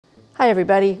Hi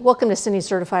everybody, welcome to Cindy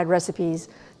Certified Recipes.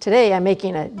 Today I'm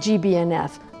making a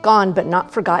GBNF, Gone But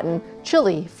Not Forgotten,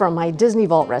 chili from my Disney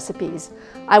Vault recipes.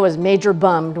 I was major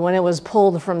bummed when it was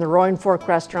pulled from the Roaring Fork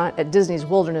restaurant at Disney's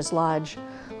Wilderness Lodge.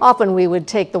 Often we would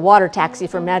take the water taxi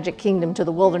from Magic Kingdom to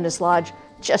the Wilderness Lodge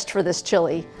just for this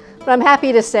chili. But I'm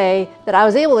happy to say that I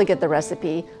was able to get the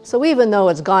recipe, so even though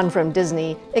it's gone from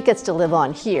Disney, it gets to live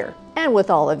on here and with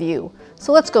all of you.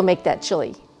 So let's go make that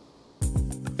chili.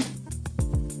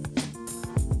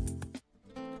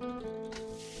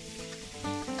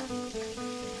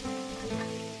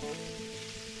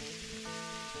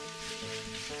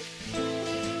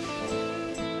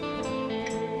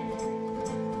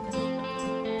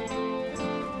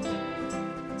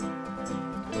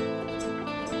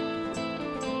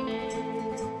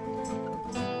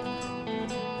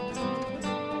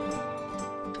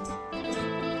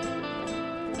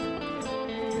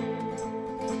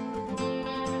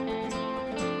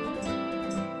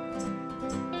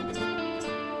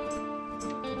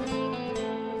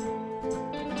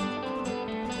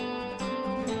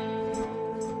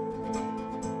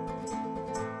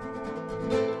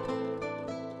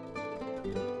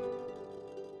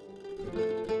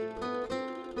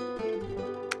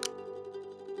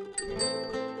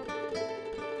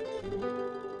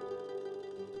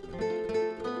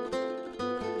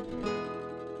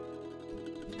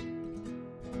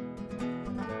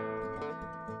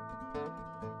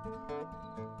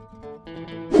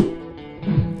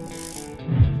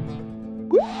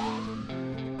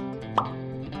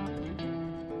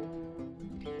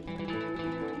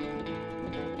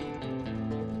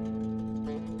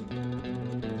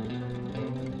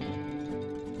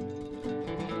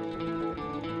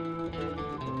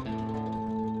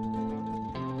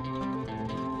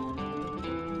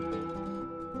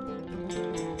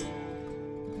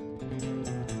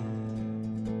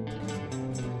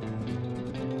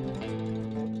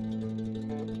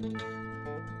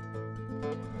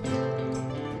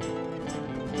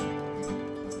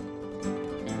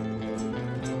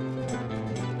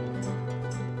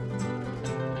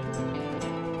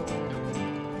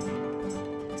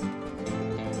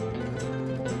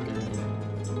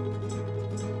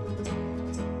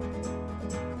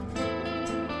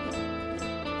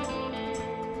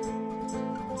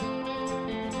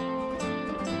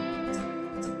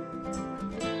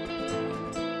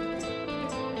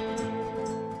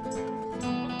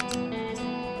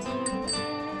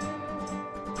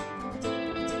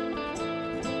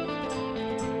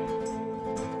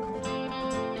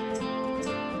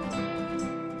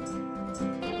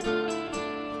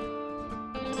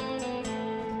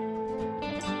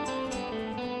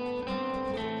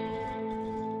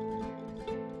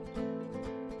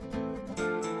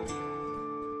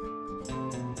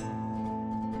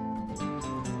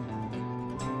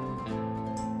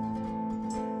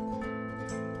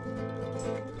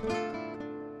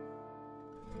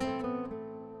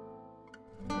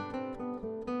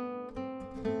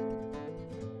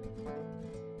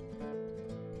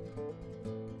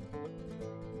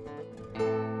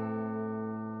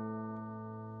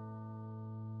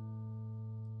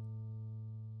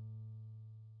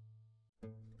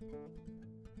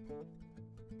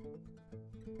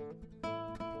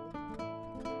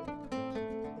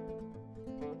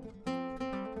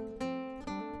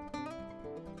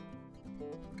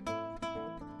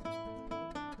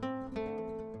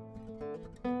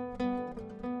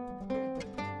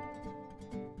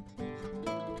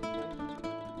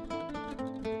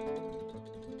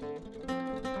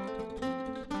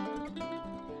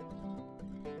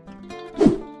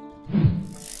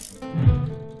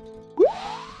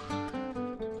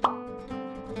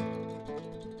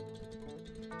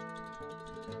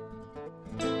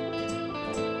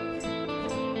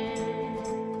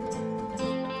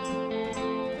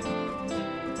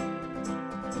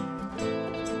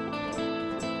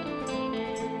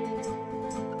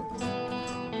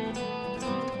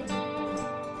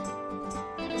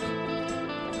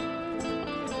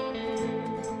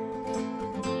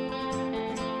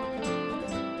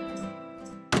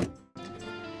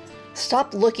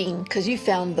 Stop looking because you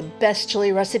found the best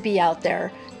chili recipe out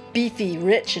there. Beefy,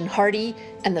 rich, and hearty,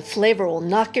 and the flavor will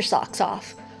knock your socks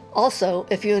off. Also,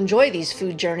 if you enjoy these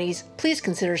food journeys, please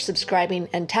consider subscribing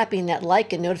and tapping that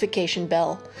like and notification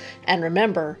bell. And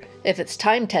remember, if it's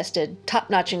time tested,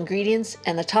 top-notch ingredients,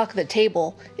 and the talk of the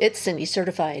table, it's Cindy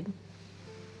certified.